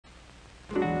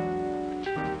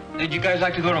Did you guys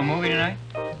like to go to a movie tonight?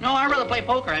 No, I'd rather play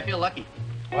poker. I feel lucky.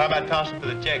 Well, how about tossing for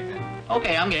the check, then?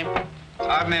 Okay, I'm game.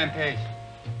 Odd man pays.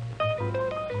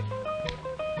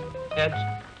 Heads?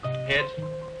 Heads?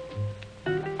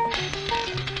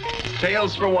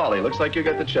 Tails for Wally. Looks like you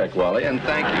got the check, Wally, and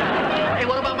thank you. Hey,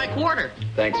 what about my quarter?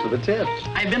 Thanks for the tip.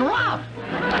 I've been robbed.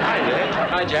 Hi, Dave.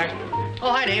 Hi, Jack.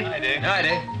 Oh, hi, Dave. Hi, Dave. Hi,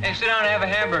 Dave. Hey, sit down and have a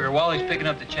hamburger while he's picking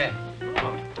up the check.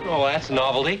 Oh, that's a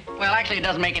novelty. Well, actually, it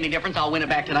doesn't make any difference. I'll win it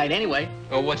back tonight anyway.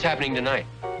 Well, what's happening tonight?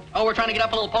 Oh, we're trying to get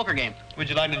up a little poker game. Would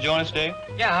you like to join us, Dave?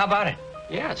 Yeah, how about it?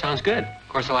 Yeah, it sounds good. Of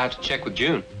course, I'll have to check with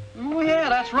June. Oh, yeah,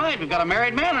 that's right. We've got a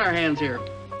married man on our hands here.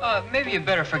 Maybe you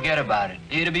better forget about it.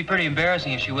 It'd be pretty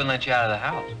embarrassing if she wouldn't let you out of the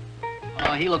house.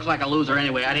 Oh, he looks like a loser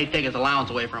anyway. I'd hate to take his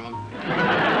allowance away from him.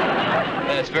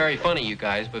 That's very funny, you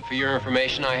guys, but for your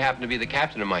information, I happen to be the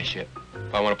captain of my ship.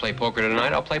 If I want to play poker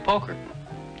tonight, I'll play poker.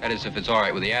 That is, if it's all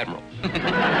right with the Admiral.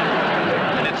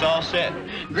 And it's all set.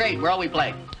 Great. Where'll we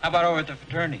play? How about over at the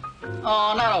fraternity?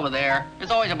 Oh, not over there. There's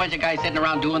always a bunch of guys sitting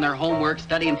around doing their homework,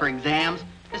 studying for exams.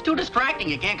 It's too distracting.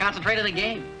 You can't concentrate on the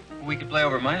game. We could play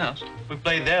over at my house. We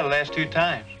played there the last 2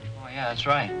 times. Oh, yeah, that's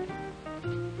right.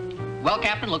 Well,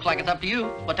 Captain, looks like it's up to you.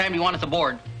 What time do you want us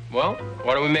aboard? Well,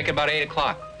 why don't we make it about 8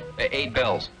 o'clock? 8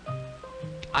 bells.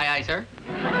 Aye, aye, sir.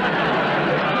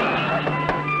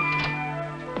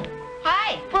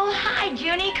 Hi. Well, hi,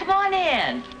 Junie. Come on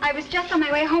in. I was just on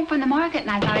my way home from the market,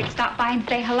 and I thought I'd stop by and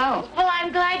say hello. Well,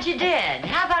 I'm glad you did.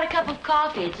 How about a cup of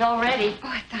coffee? It's all ready.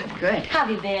 Oh, it sounds good. How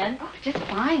have you been? Oh, just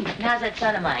fine. And how's that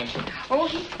son of mine? Oh,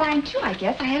 he's fine, too, I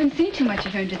guess. I haven't seen too much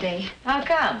of him today. How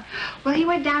come? Well, he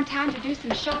went downtown to do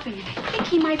some shopping, and I think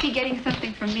he might be getting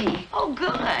something from me. Oh,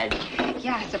 good.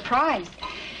 Yeah, surprise.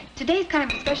 Today's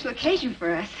kind of a special occasion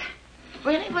for us.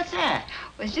 Really? What's that?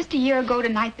 It was just a year ago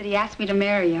tonight that he asked me to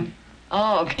marry him.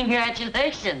 Oh,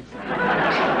 congratulations.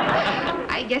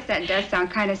 I guess that does sound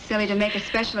kind of silly to make a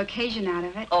special occasion out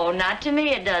of it. Oh, not to me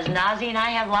it doesn't. Ozzie and I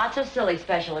have lots of silly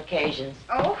special occasions.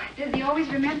 Oh, does he always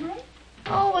remember it?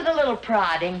 Oh, with a little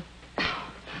prodding.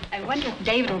 I wonder if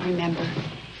David will remember.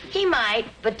 He might,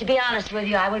 but to be honest with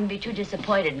you, I wouldn't be too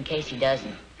disappointed in case he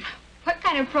doesn't. What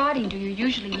kind of prodding do you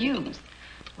usually use?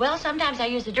 Well, sometimes I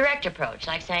use the direct approach,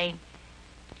 like saying,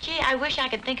 gee, I wish I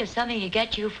could think of something to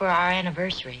get you for our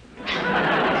anniversary.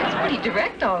 That's pretty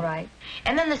direct, all right.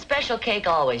 And then the special cake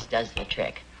always does the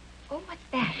trick. Oh, what's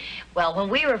that? Well, when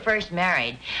we were first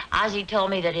married, Ozzie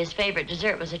told me that his favorite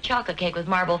dessert was a chocolate cake with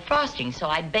marble frosting, so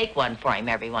I'd bake one for him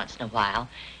every once in a while.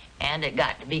 And it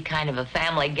got to be kind of a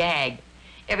family gag.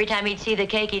 Every time he'd see the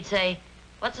cake, he'd say,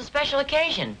 what's the special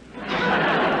occasion?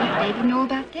 Does David know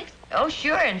about this? Oh,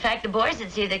 sure. In fact, the boys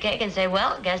would see the cake and say,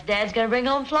 well, guess Dad's gonna bring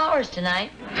home flowers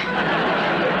tonight.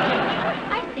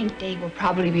 I think Dave will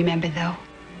probably remember, though.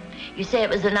 You say it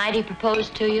was the night he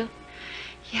proposed to you?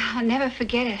 Yeah, I'll never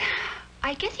forget it.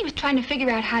 I guess he was trying to figure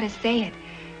out how to say it.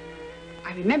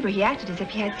 I remember he acted as if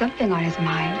he had something on his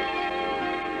mind.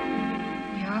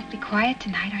 You're awfully quiet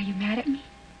tonight. Are you mad at me?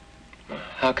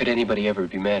 How could anybody ever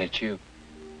be mad at you?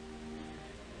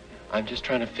 I'm just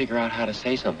trying to figure out how to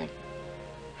say something.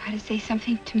 How to say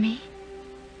something to me?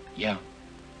 Yeah.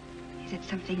 Is it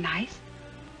something nice?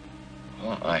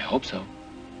 Well, I hope so.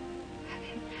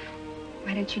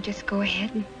 Why don't you just go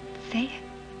ahead and say it?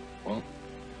 Well,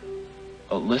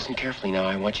 listen carefully now.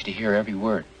 I want you to hear every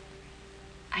word.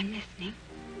 I'm listening.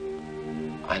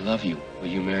 I love you. Will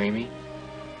you marry me?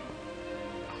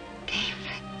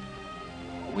 David.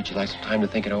 Would you like some time to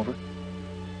think it over?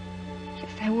 Yes,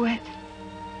 I would.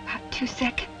 About 2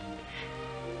 seconds.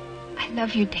 I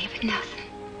love you, David Nelson.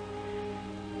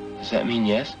 Does that mean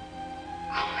yes?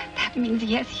 Oh, that means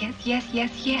yes, yes, yes,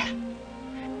 yes, yes.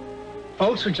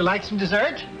 Folks, would you like some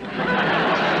dessert?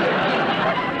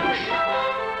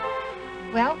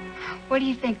 Well, what do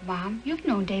you think, Mom? You've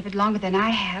known David longer than I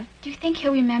have. Do you think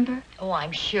he'll remember? Oh,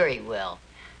 I'm sure he will.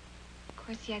 Of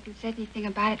course, he hasn't said anything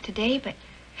about it today, but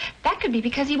that could be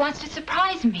because he wants to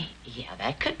surprise me. Yeah,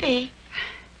 that could be.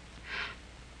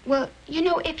 Well, you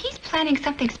know, if he's planning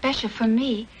something special for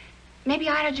me, maybe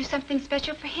I ought to do something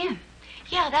special for him.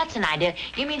 Yeah, that's an idea.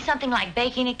 You mean something like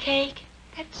baking a cake?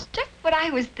 That's just what I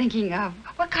was thinking of.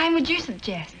 What kind would you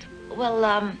suggest? Well,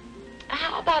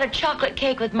 how about a chocolate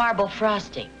cake with marble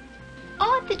frosting?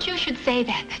 Odd that you should say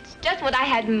that. That's just what I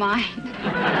had in mind.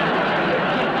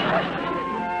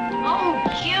 Oh,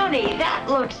 Junie, that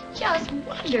looks just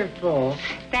wonderful.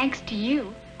 Thanks to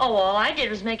you. Oh, all I did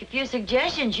was make a few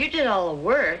suggestions. You did all the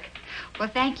work. Well,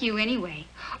 thank you anyway.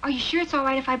 Are you sure it's all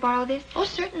right if I borrow this? Oh,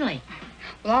 certainly.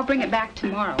 Well, I'll bring it back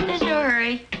tomorrow. There's no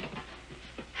hurry.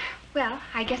 Well,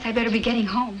 I guess I better be getting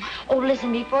home. Oh,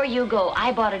 listen, before you go,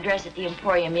 I bought a dress at the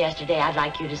Emporium yesterday I'd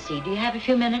like you to see. Do you have a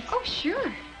few minutes? Oh,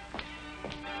 sure.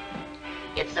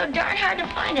 It's so darn hard to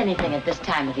find anything at this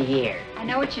time of the year. I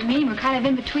know what you mean. We're kind of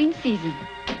in between seasons.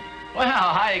 Well,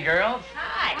 hi, girls.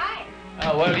 Hi.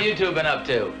 What have you two been up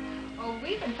to? Oh,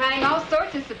 we've been planning all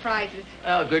sorts of surprises.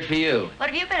 Oh, good for you. What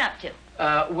have you been up to?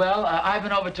 Well, I've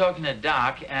been over talking to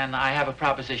Doc, and I have a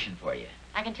proposition for you.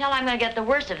 I can tell I'm going to get the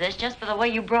worst of this just for the way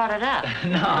you brought it up.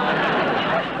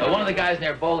 No. One of the guys in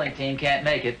their bowling team can't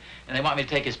make it, and they want me to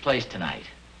take his place tonight.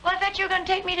 Well, I thought you were going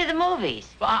to take me to the movies.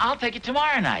 Well, I'll take you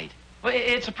tomorrow night. Well,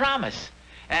 it's a promise.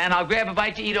 And I'll grab a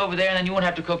bite to eat over there, and then you won't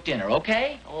have to cook dinner,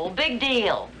 okay? Oh, big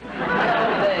deal.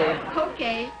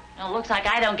 Okay. Well, it looks like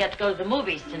I don't get to go to the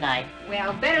movies tonight.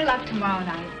 Well, better luck tomorrow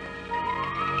night.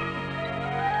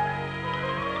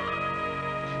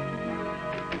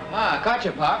 Ah, caught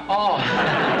you, Pop. Oh.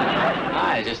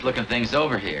 Hi, just looking things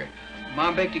over here.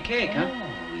 Mom baked a cake, huh?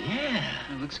 Oh, yeah.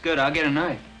 It looks good. I'll get a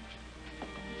knife.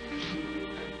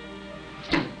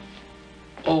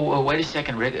 Oh, wait a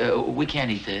second, Rick. We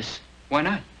can't eat this. Why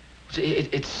not?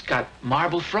 It's got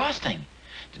marble frosting.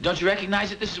 Don't you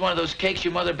recognize it? This is one of those cakes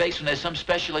your mother bakes when there's some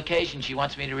special occasion she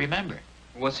wants me to remember.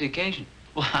 What's the occasion?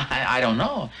 Well, I don't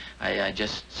know. I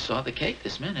just saw the cake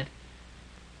this minute.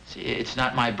 See, it's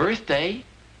not my birthday.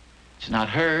 It's not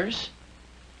hers.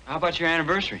 How about your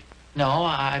anniversary? No,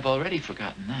 I've already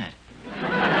forgotten that.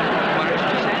 Why don't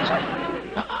you just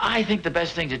answer? I think the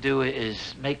best thing to do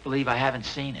is make believe I haven't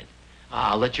seen it.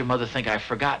 I'll let your mother think I've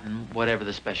forgotten whatever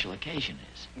the special occasion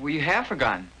is. Well, you have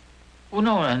forgotten. Well,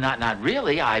 no, not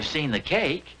really. I've seen the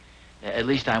cake. At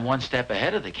least I'm one step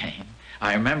ahead of the game.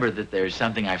 I remember that there's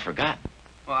something I've forgotten.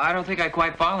 Well, I don't think I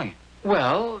quite follow you.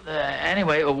 Well,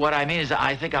 anyway, what I mean is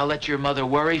I think I'll let your mother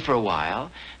worry for a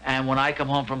while, and when I come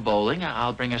home from bowling,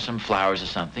 I'll bring her some flowers or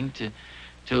something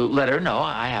to let her know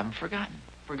I haven't forgotten.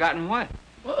 Forgotten what?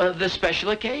 Well, the special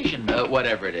occasion,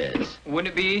 whatever it is.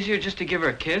 Wouldn't it be easier just to give her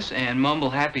a kiss and mumble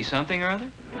happy something or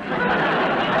other? No,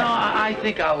 I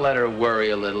think I'll let her worry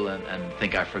a little and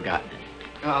think I've forgotten it.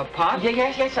 Pop?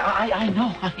 Yes, I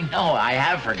know, I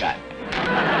have forgotten.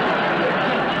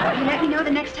 Will you let me know the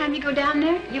next time you go down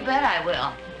there? You bet I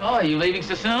will. Oh, are you leaving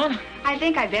so soon? I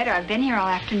think I better. I've been here all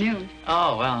afternoon.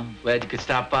 Oh, well, I'm glad you could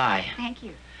stop by. Thank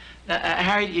you.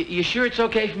 Harriet, you sure it's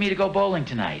okay for me to go bowling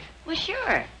tonight? Well,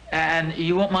 sure. And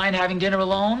you won't mind having dinner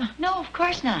alone? No, of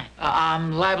course not.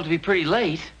 I'm liable to be pretty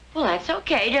late. Well, that's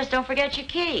okay. Just don't forget your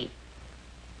key.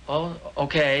 Oh,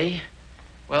 okay.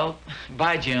 Well,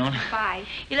 bye, June. Bye.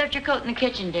 You left your coat in the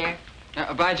kitchen, dear.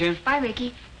 Bye, June. Bye,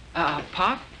 Ricky.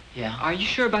 Pop? Yeah? Are you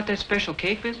sure about that special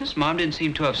cake business? Mom didn't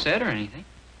seem too upset or anything.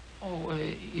 Oh,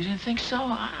 you didn't think so?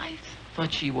 I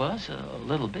thought she was a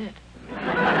little bit. Do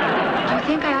you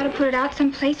think I ought to put it out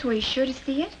someplace where he's sure to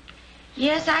see it?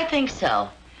 Yes, I think so.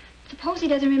 Suppose he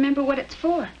doesn't remember what it's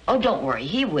for. Oh, don't worry.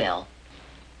 He will.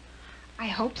 I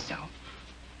hope so.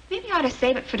 Maybe I ought to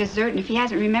save it for dessert, and if he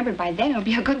hasn't remembered by then, it'll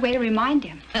be a good way to remind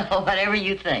him. Whatever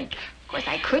you think. Of course,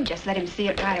 I could just let him see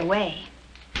it right away.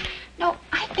 No,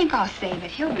 I think I'll save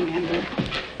it. He'll remember.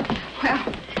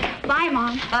 Well, bye,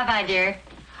 Mom. Bye-bye, dear.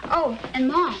 Oh, and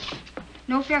Mom,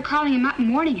 no fair calling him up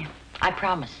and warning him. I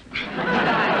promise.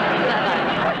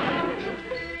 Bye.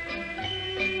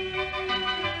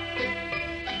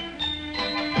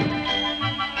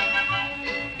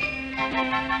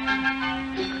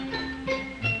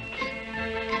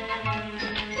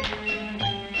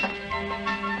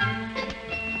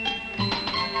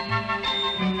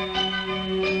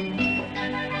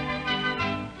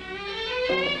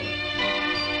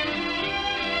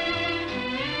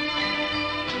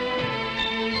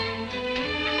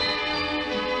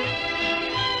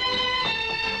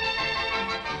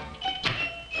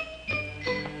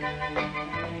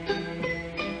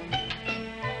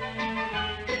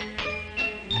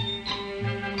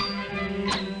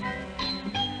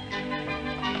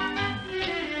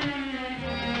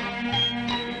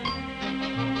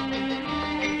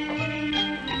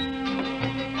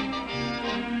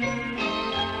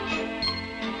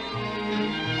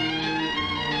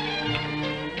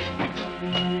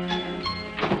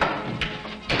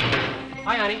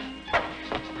 Hi, honey.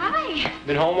 Hi.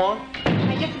 Been home long?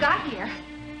 I just got here.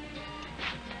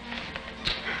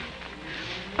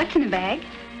 What's in the bag?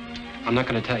 I'm not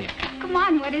going to tell you. Come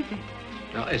on, what is it?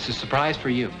 No, it's a surprise for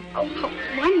you. Oh, how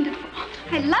wonderful.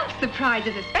 I love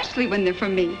surprises, especially when they're for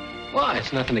me. Why?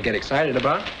 It's nothing to get excited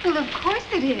about. Well, of course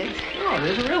it is. No, it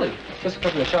isn't really. It's just a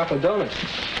couple of chocolate donuts.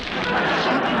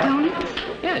 Chocolate donuts?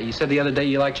 Yeah, you said the other day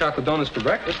you like chocolate donuts for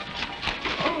breakfast.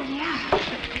 Oh,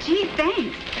 yeah. Gee,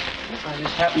 thanks. I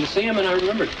just happened to see them and I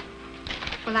remembered.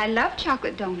 Well, I love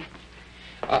chocolate donuts.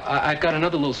 I've got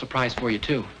another little surprise for you,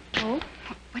 too. Oh?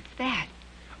 What's that?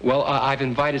 Well, I've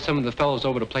invited some of the fellows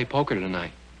over to play poker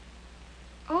tonight.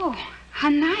 Oh, How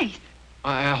nice.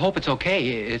 I hope it's okay.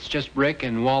 It's just Rick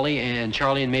and Wally and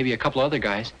Charlie and maybe a couple other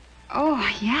guys. Oh,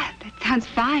 yeah, that sounds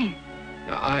fine.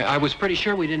 I was pretty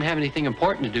sure we didn't have anything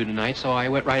important to do tonight, so I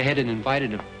went right ahead and invited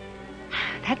them.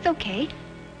 That's okay.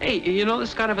 Hey, you know, this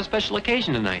is kind of a special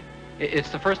occasion tonight.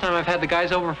 It's the first time I've had the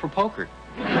guys over for poker.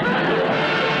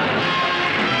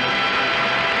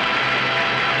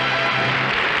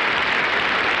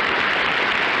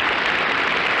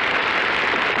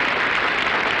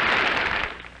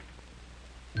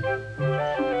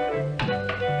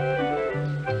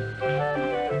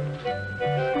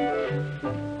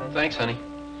 Thanks, honey.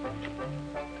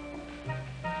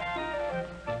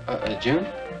 June?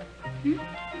 Hmm?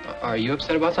 Are you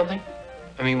upset about something?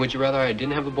 I mean, would you rather I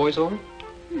didn't have the boys over?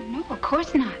 No, of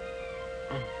course not.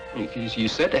 You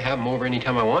said to have them over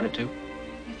anytime I wanted to.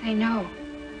 Yes, I know.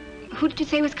 Who did you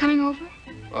say was coming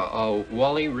over?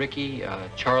 Wally, Ricky,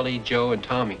 Charlie, Joe, and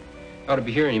Tommy. Ought to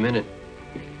be here any minute.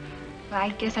 Well, I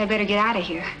guess I better get out of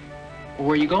here.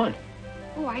 Where are you going?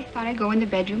 Oh, I thought I'd go in the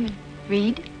bedroom and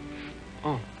read.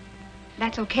 Oh.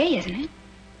 That's okay, isn't it?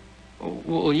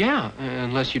 Well, yeah,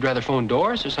 unless you'd rather phone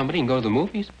Doris or somebody and go to the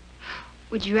movies.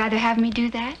 Would you rather have me do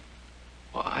that?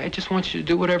 Well, I just want you to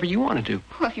do whatever you want to do.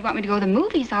 Well, if you want me to go to the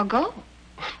movies, I'll go.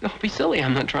 Don't be silly.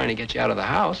 I'm not trying to get you out of the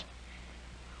house.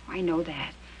 I know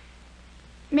that.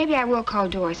 Maybe I will call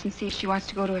Doris and see if she wants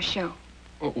to go to a show.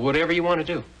 Whatever you want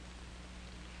to do.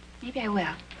 Maybe I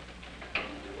will.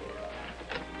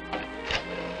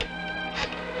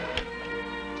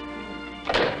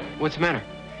 What's the matter?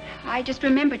 I just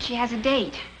remembered she has a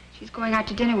date. She's going out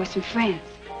to dinner with some friends.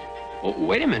 Well,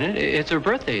 wait a minute. It's her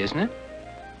birthday, isn't it?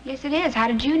 Yes, it is. How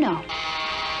did you know?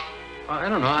 I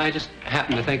don't know. I just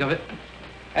happened to think of it.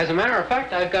 As a matter of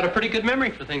fact, I've got a pretty good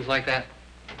memory for things like that.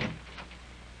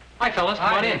 Hi, fellas.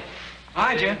 Come on in.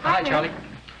 Hi, June. Hi, Charlie.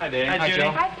 Hi, Dave. Hi, Junie.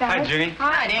 Hi, fellas. Hi, Junie.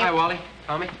 Hi, Dave. Hi, Wally.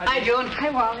 Tommy. Hi, June. Hi,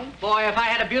 Wally. Boy, if I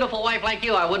had a beautiful wife like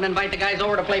you, I wouldn't invite the guys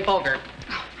over to play poker.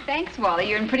 Oh, thanks, Wally.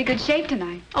 You're in pretty good shape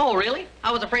tonight. Oh, really?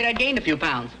 I was afraid I'd gained a few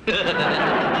pounds. Hey,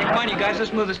 come on, you guys.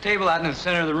 Let's move this table out into the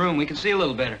center of the room. We can see a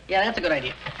little better. Yeah, that's a good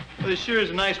idea. Well, this sure is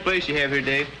a nice place you have here,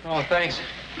 Dave. Oh, thanks.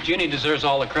 Junie deserves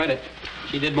all the credit.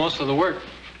 She did most of the work.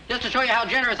 Just to show you how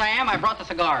generous I am, I brought the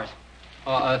cigars.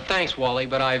 Thanks, Wally,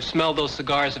 but I've smelled those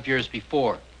cigars of yours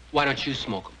before. Why don't you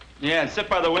smoke them? Yeah, and sit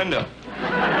by the window.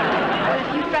 Well,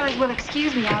 if you fellas will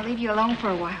excuse me, I'll leave you alone for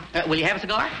a while. Will you have a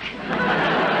cigar?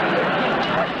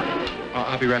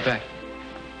 I'll be right back.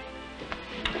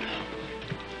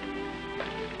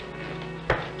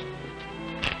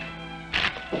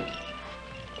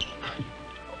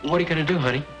 What are you going to do,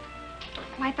 honey?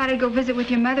 Well, I thought I'd go visit with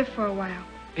your mother for a while.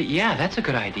 Yeah, that's a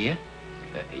good idea.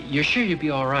 You're sure you'll be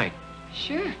all right?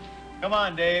 Sure. Come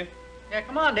on, Dave. Yeah,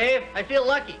 come on, Dave. I feel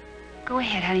lucky. Go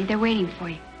ahead, honey. They're waiting for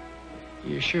you.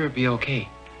 You're sure it'll be okay?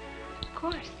 Of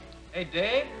course. Hey,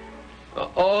 Dave.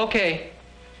 Oh, okay.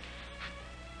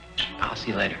 I'll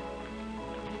see you later.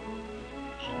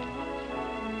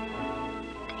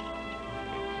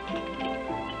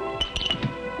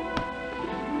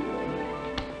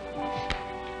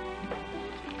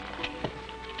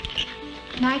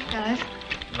 Good night, fellas.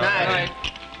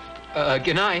 Night.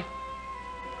 Good night.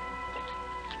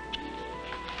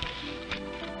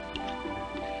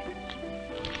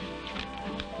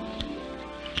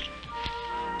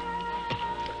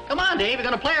 Come on, Dave. You're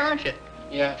going to play, aren't you?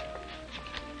 Yeah.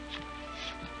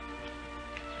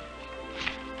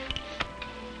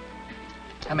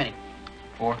 How many?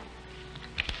 4.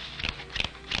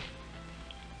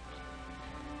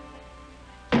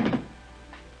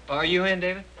 Are you in,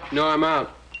 David? No, I'm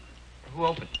out. Who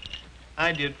opened?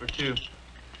 I did for 2.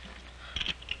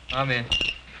 I'm in.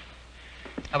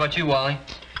 How about you, Wally?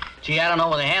 Gee, I don't know.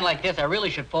 With a hand like this, I really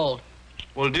should fold.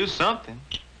 Well, do something.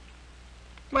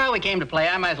 Well, we came to play.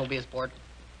 I might as well be a sport.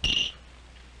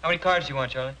 How many cards do you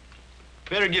want, Charlie?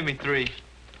 Better give me 3.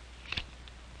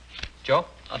 Joe?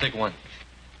 I'll take 1.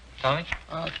 Tommy?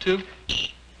 2.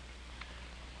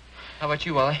 How about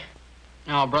you, Wally?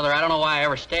 Oh, brother, I don't know why I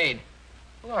ever stayed.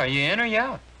 Well, are you in or you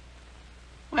out?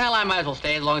 Well, I might as well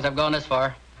stay as long as I've gone this far.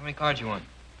 How many cards you want?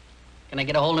 Can I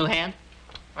get a whole new hand?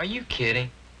 Are you kidding?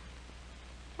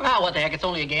 Well, what the heck? It's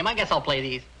only a game. I guess I'll play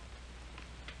these.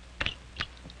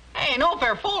 Hey, no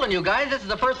fair fooling, you guys. This is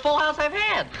the first full house I've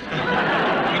had.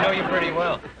 We know you pretty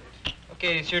well.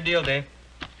 Okay, it's your deal, Dave.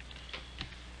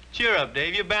 Cheer up,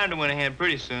 Dave. You're bound to win a hand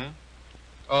pretty soon.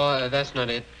 Oh, that's not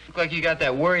it. Look like you got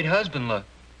that worried husband look.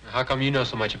 How come you know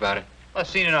so much about it? Well, I've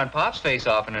seen it on Pop's face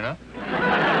often enough.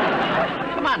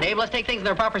 Come on, Dave. Let's take things in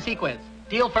their proper sequence.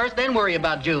 Deal first, then worry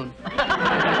about June.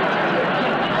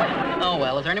 Oh,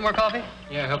 well. Is there any more coffee?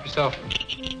 Yeah, help yourself.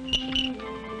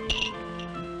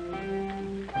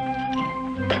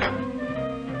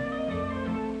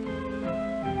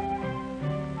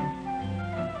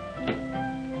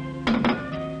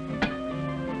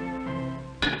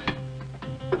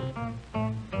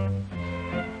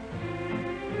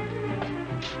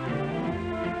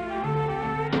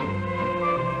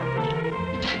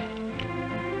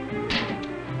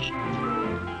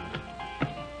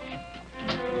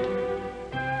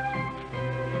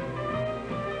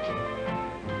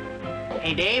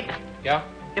 Hey, Dave, Yeah?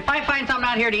 if I find something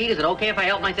out here to eat, is it okay if I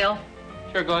help myself?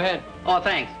 Sure, go ahead. Oh,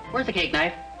 thanks. Where's the cake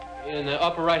knife? In the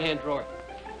upper right-hand drawer.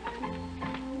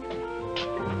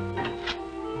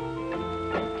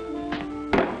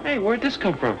 Hey, where'd this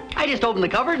come from? I just opened the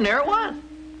cupboard and there it was.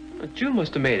 June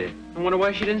must have made it. I wonder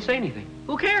why she didn't say anything.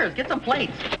 Who cares? Get some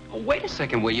plates. Oh, wait a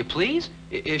second, will you, please?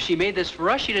 If she made this for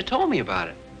us, she'd have told me about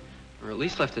it. Or at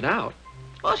least left it out.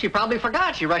 Well, she probably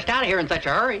forgot. She rushed out of here in such a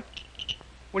hurry.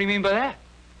 What do you mean by that?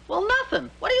 Well, nothing.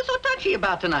 What are you so touchy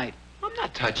about tonight? I'm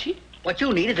not touchy. What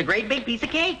you'll need is a great big piece of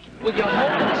cake. Will you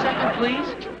hold it a second,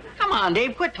 please? Come on,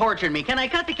 Dave, quit torturing me. Can I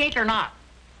cut the cake or not?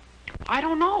 I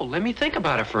don't know. Let me think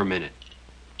about it for a minute.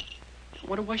 I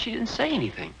wonder why she didn't say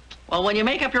anything. Well, when you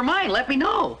make up your mind, let me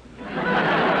know.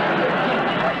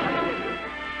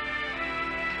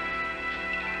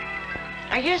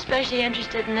 Are you especially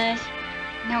interested in this?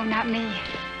 No, not me.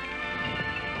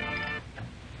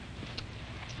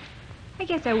 I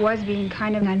guess I was being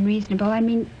kind of unreasonable. I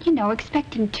mean, you know,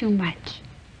 expecting too much.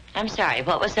 I'm sorry,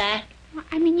 what was that?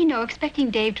 I mean, you know,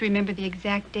 expecting Dave to remember the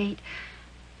exact date.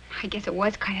 I guess it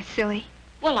was kind of silly.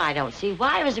 Well, I don't see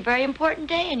why. It was a very important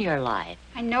day in your life.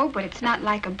 I know, but it's not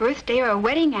like a birthday or a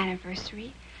wedding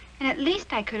anniversary. And at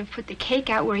least I could have put the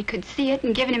cake out where he could see it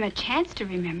and given him a chance to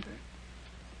remember.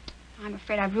 I'm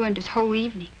afraid I've ruined his whole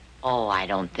evening. Oh, I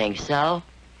don't think so.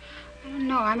 I don't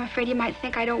know. I'm afraid he might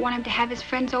think I don't want him to have his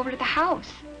friends over to the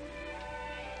house.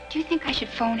 Do you think I should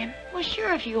phone him? Well,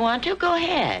 sure, if you want to, go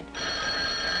ahead.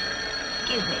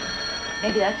 Excuse me.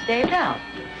 Maybe that's Dave now.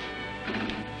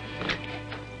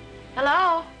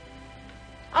 Hello?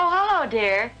 Oh, hello,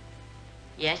 dear.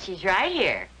 Yes, she's right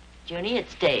here. Junie,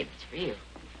 it's Dave. It's for you.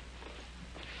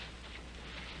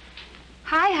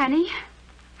 Hi, honey.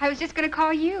 I was just going to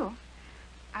call you.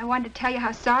 I wanted to tell you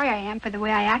how sorry I am for the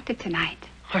way I acted tonight.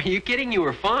 Are you kidding? You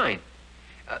were fine.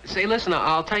 Say, listen,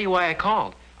 I'll tell you why I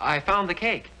called. I found the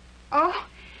cake. Oh,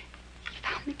 you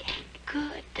found the cake.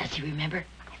 Good. Does he remember?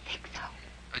 I think so.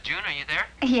 June, are you there?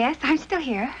 Yes, I'm still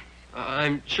here.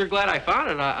 I'm sure glad I found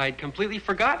it. I'd completely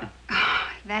forgotten. Oh,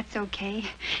 that's okay.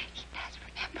 He does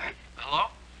remember. Hello?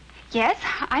 Yes,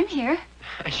 I'm here.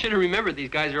 I should have remembered these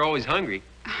guys are always hungry.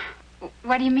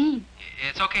 What do you mean?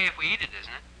 It's okay if we eat it,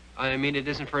 isn't it? I mean, it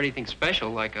isn't for anything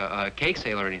special, like a cake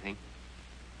sale or anything.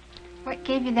 What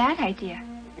gave you that idea?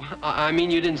 Well, I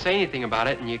mean, you didn't say anything about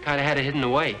it, and you kind of had it hidden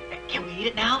away. Can we eat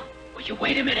it now? Will you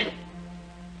wait a minute?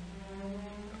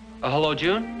 Hello,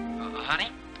 June? Honey?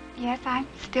 Yes, I'm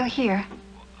still here.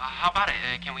 How about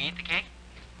it? Can we eat the cake?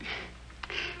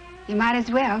 You might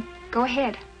as well. Go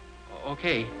ahead.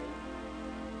 Okay.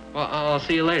 Well, I'll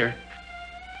see you later.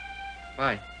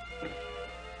 Bye.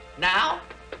 Now?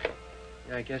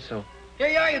 Yeah, I guess so. Here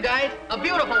you are, you guys. A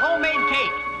beautiful homemade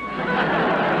cake.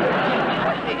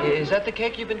 Hey, is that the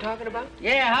cake you've been talking about?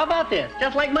 Yeah, how about this?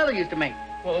 Just like Mother used to make.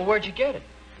 Well, where'd you get it?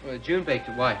 Well, June baked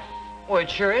it. Why? Well, it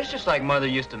sure is just like Mother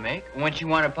used to make when she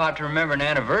wanted Pop to remember an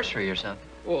anniversary or something.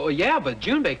 Well, yeah, but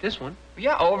June baked this one.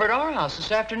 Yeah, over at our house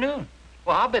this afternoon.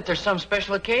 Well, I'll bet there's some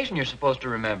special occasion you're supposed to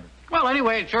remember. Well,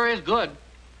 anyway, it sure is good.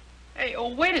 Hey,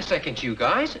 oh, wait a second, you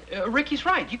guys. Ricky's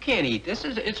right. You can't eat this.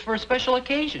 It's for a special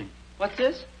occasion. What's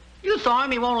this? You saw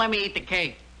him. He won't let me eat the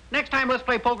cake. Next time, let's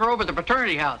play poker over at the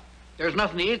fraternity house. There's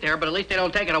nothing to eat there, but at least they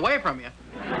don't take it away from you.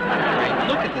 Hey,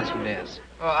 look at this mess.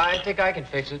 Oh, I think I can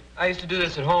fix it. I used to do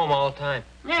this at home all the time.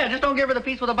 Yeah, just don't give her the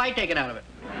piece with a bite taken out of it.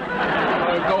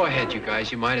 Go ahead, you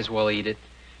guys. You might as well eat it.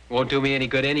 It won't do me any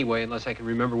good anyway unless I can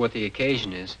remember what the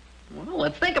occasion is. Well,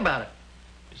 let's think about it.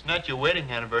 It's not your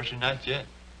wedding anniversary, not yet.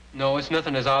 No, it's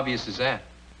nothing as obvious as that.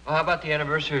 Well, how about the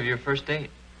anniversary of your first date?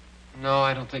 No,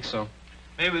 I don't think so.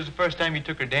 Maybe it was the first time you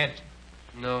took her dancing.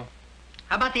 No.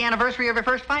 How about the anniversary of your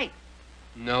first fight?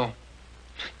 No.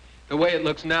 The way it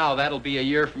looks now, that'll be a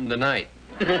year from tonight.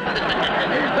 Well,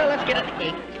 let's get at the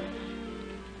cake.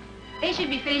 They should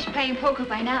be finished playing poker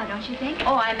by now, don't you think?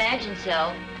 Oh, I imagine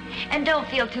so. And don't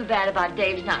feel too bad about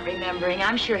Dave's not remembering.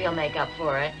 I'm sure he'll make up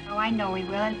for it. Oh, I know he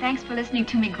will, and thanks for listening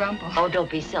to me grumble. Oh,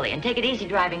 don't be silly, and take it easy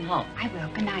driving home. I will.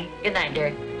 Good night. Good night,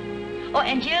 dear. Oh,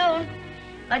 and June,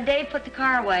 let Dave put the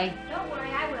car away. Don't worry,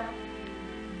 I will.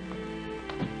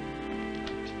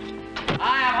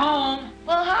 I'm home.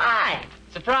 Well, hi.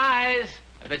 Surprise.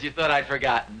 I bet you thought I'd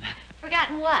forgotten.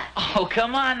 Forgotten what? Oh,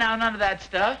 come on now, none of that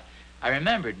stuff. I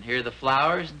remembered, and here are the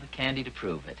flowers and the candy to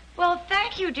prove it. Well,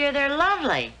 thank you, dear. They're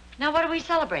lovely. Now, what are we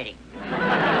celebrating?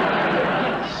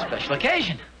 Special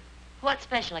occasion. What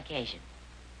special occasion?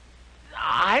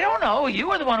 I don't know. You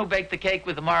were the one who baked the cake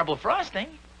with the marble frosting.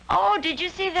 Oh, did you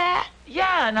see that?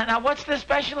 Yeah, now what's the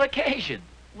special occasion?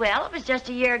 Well, it was just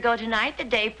a year ago tonight that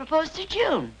Dave proposed to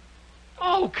June.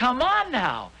 Oh, come on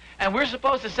now. And we're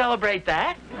supposed to celebrate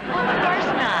that? Well, of course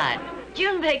not.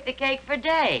 June baked the cake for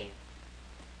Dave.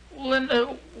 Well,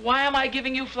 then, why am I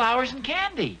giving you flowers and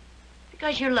candy?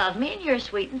 Because you love me and you're a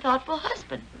sweet and thoughtful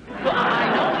husband. Well, I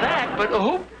know that, but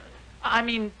who? I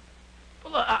mean,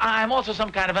 well, I'm also some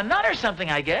kind of a nut or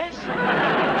something, I guess.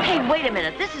 Hey, wait a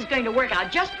minute. This is going to work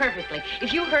out just perfectly.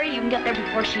 If you hurry, you can get there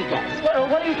before she does.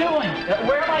 What are you doing?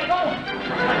 Where am I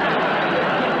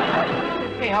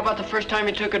going? Hey, how about the first time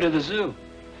you took her to the zoo?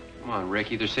 Come on,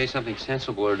 Rick. Either say something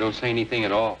sensible or don't say anything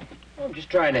at all. Well, I'm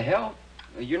just trying to help.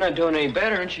 You're not doing any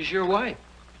better, and she's your wife.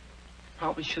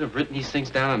 Probably should have written these things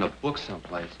down in a book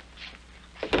someplace.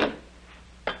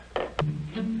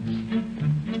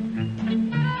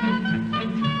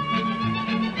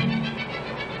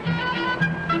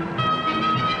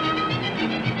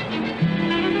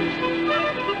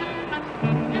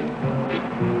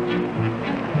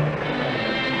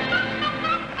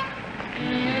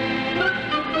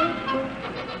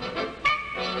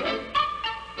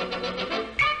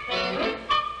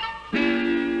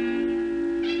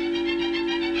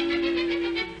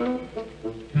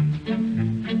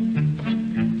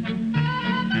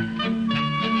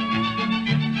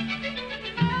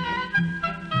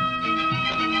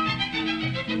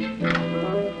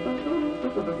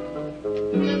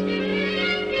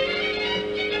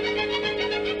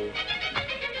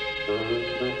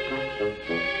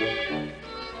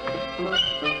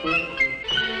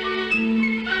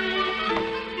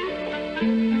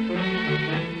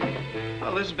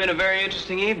 Well, this has been a very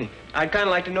interesting evening. I'd kind of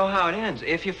like to know how it ends.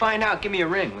 If you find out, give me a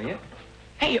ring, will you?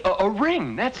 Hey, a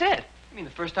ring, that's it. You mean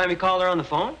the first time you called her on the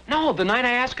phone? No, the night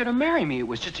I asked her to marry me. It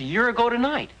was just a year ago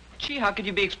tonight. Gee, how could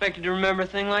you be expected to remember a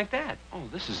thing like that? Oh,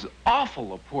 this is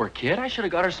awful, a poor kid. I should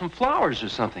have got her some flowers or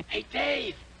something. Hey,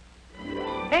 Dave!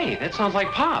 Hey, that sounds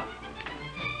like Pop.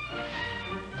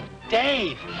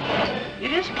 Dave!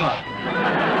 It is Pop.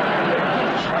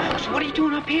 So what are you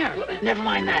doing up here? Never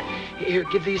mind that. Here,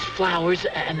 give these flowers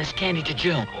and this candy to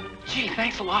June. Gee,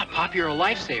 thanks a lot, Pop. You're a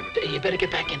lifesaver. You better get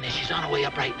back in there. She's on her way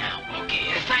up right now.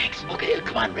 Okay, thanks. Okay,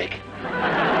 come on, Rick.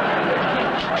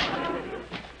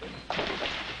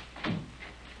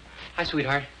 Hi,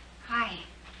 sweetheart. Hi.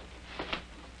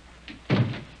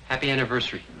 Happy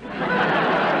anniversary.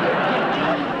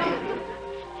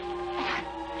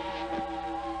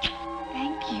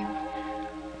 Thank you.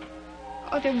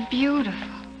 Oh, they're beautiful.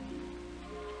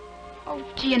 Oh,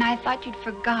 gee, and I thought you'd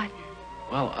forgotten.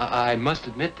 Well, I must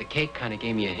admit the cake kind of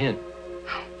gave me a hint.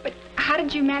 But how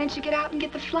did you manage to get out and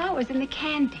get the flowers and the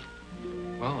candy?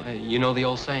 Well, you know the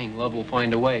old saying, love will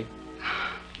find a way.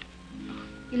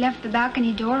 You left the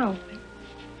balcony door open.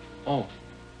 Oh,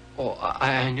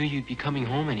 I knew you'd be coming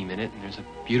home any minute, and there's a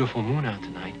beautiful moon out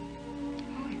tonight.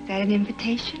 Oh, is that an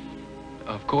invitation?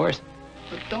 Of course.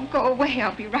 Well, don't go away.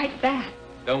 I'll be right back.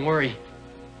 Don't worry.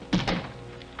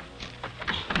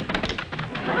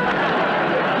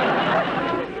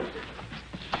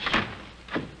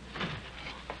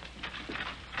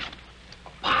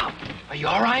 Wow, are you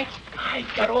all right? I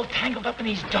got all tangled up in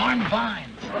these darn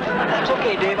vines. That's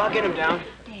okay, Dave. I'll get him down.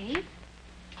 Dave?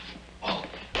 Oh,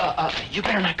 you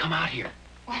better not come out here.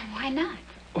 Oh, why not?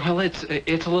 Well, it's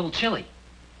a little chilly.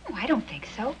 Oh, I don't think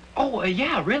so. Oh,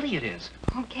 yeah, really it is.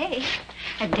 Okay.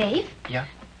 Dave? Yeah?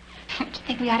 Don't you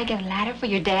think we ought to get a ladder for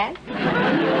your dad?